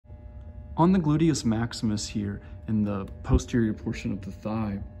On the gluteus maximus here in the posterior portion of the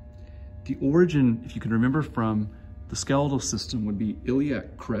thigh, the origin, if you can remember from the skeletal system, would be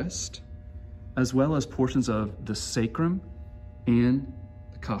iliac crest, as well as portions of the sacrum and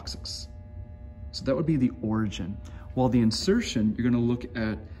the coccyx. So that would be the origin. While the insertion, you're going to look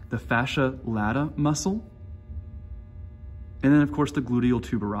at the fascia lata muscle, and then of course the gluteal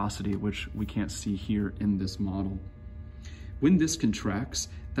tuberosity, which we can't see here in this model. When this contracts,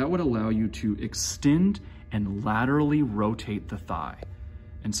 that would allow you to extend and laterally rotate the thigh.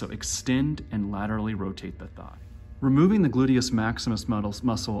 And so extend and laterally rotate the thigh. Removing the gluteus maximus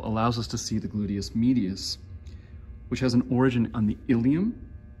muscle allows us to see the gluteus medius, which has an origin on the ilium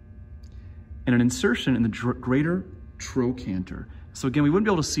and an insertion in the greater trochanter. So again, we wouldn't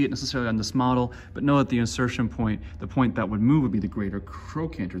be able to see it necessarily on this model, but know that the insertion point, the point that would move would be the greater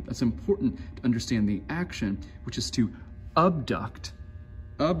trochanter. That's important to understand the action, which is to abduct,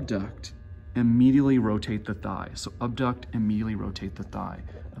 and medially rotate the thigh. So abduct and medially rotate the thigh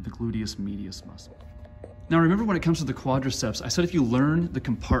of the gluteus medius muscle. Now remember, when it comes to the quadriceps, I said if you learn the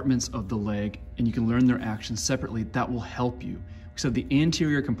compartments of the leg and you can learn their actions separately, that will help you. We said the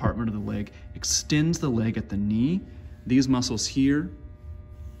anterior compartment of the leg extends the leg at the knee. These muscles here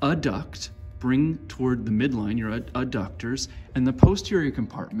adduct, bring toward the midline, your adductors, and the posterior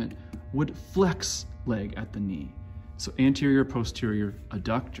compartment would flex leg at the knee. So anterior, posterior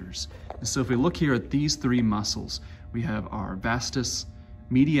adductors. And so if we look here at these three muscles, we have our vastus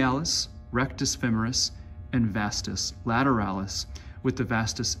medialis, rectus femoris, and vastus lateralis, with the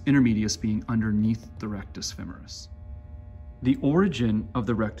vastus intermedius being underneath the rectus femoris. The origin of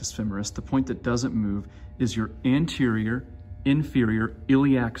the rectus femoris, the point that doesn't move, is your anterior inferior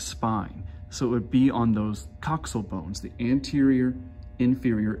iliac spine. So it would be on those coxal bones, the anterior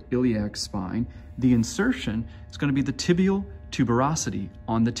inferior iliac spine. The insertion is going to be the tibial tuberosity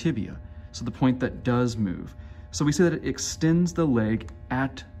on the tibia, so the point that does move. So we say that it extends the leg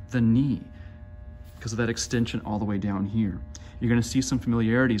at the knee because of that extension all the way down here. You're going to see some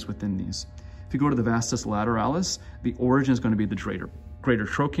familiarities within these. If you go to the vastus lateralis, the origin is going to be the greater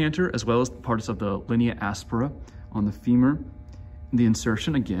trochanter, as well as parts of the linea aspera on the femur. The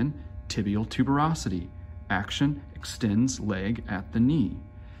insertion, again, tibial tuberosity. Action, extends leg at the knee.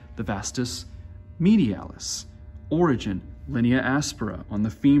 The vastus medialis, origin, linea aspera on the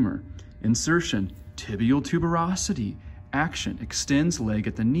femur. Insertion, tibial tuberosity. Action, extends leg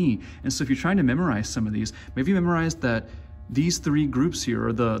at the knee. And so if you're trying to memorize some of these, maybe memorize that these three groups here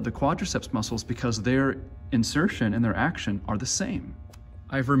are the quadriceps muscles because their insertion and their action are the same.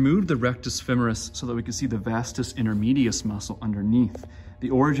 I've removed the rectus femoris so that we can see the vastus intermedius muscle underneath, the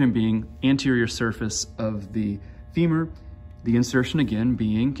origin being anterior surface of the femur, the insertion again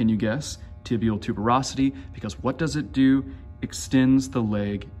being, can you guess, tibial tuberosity, because what does it do? Extends the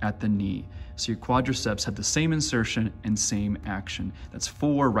leg at the knee. So your quadriceps have the same insertion and same action. That's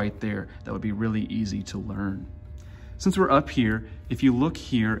 4 right there. That would be really easy to learn. Since we're up here, if you look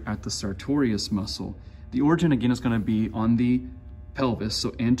here at the sartorius muscle, the origin again is going to be on the pelvis,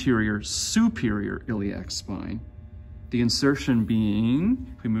 so anterior superior iliac spine. The insertion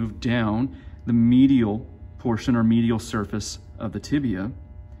being, if we move down, the medial portion or medial surface of the tibia.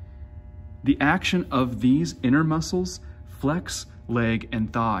 The action of these inner muscles, flex, leg,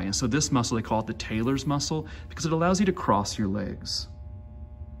 and thigh. And so this muscle, they call it the Taylor's muscle because it allows you to cross your legs.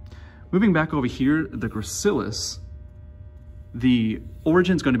 Moving back over here, the gracilis, the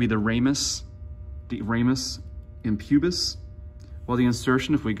origin is going to be the ramus and pubis, while the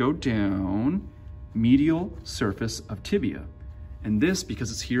insertion, if we go down, medial surface of tibia. And this,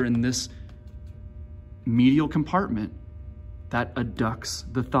 because it's here in this medial compartment, that adducts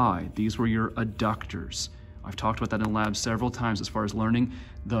the thigh. These were your adductors. I've talked about that in lab several times as far as learning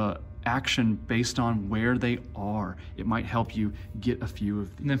the action based on where they are. It might help you get a few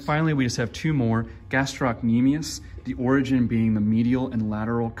of these. And then finally, we just have 2 more. Gastrocnemius, the origin being the medial and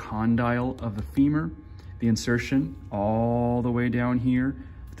lateral condyle of the femur. The insertion all the way down here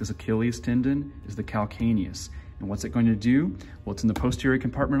with this Achilles tendon is the calcaneus. And what's it going to do? Well, it's in the posterior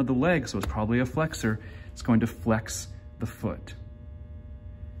compartment of the leg, so it's probably a flexor. It's going to flex the foot.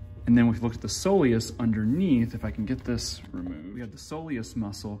 And then if we look at the soleus underneath, if I can get this removed, we have the soleus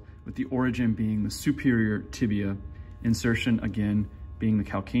muscle with the origin being the superior tibia, insertion again being the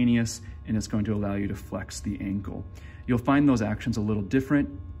calcaneus, and it's going to allow you to flex the ankle. You'll find those actions a little different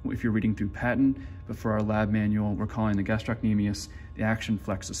if you're reading through patent, but for our lab manual, we're calling the gastrocnemius, the action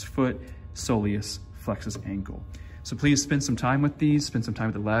flexes foot, soleus flexes ankle. So please spend some time with these, spend some time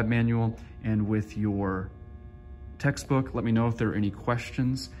with the lab manual and with your textbook. Let me know if there are any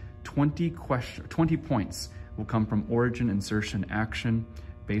questions. 20 points will come from origin, insertion, action.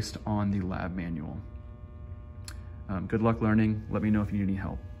 based on the lab manual. Good luck learning. Let me know if you need any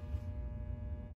help.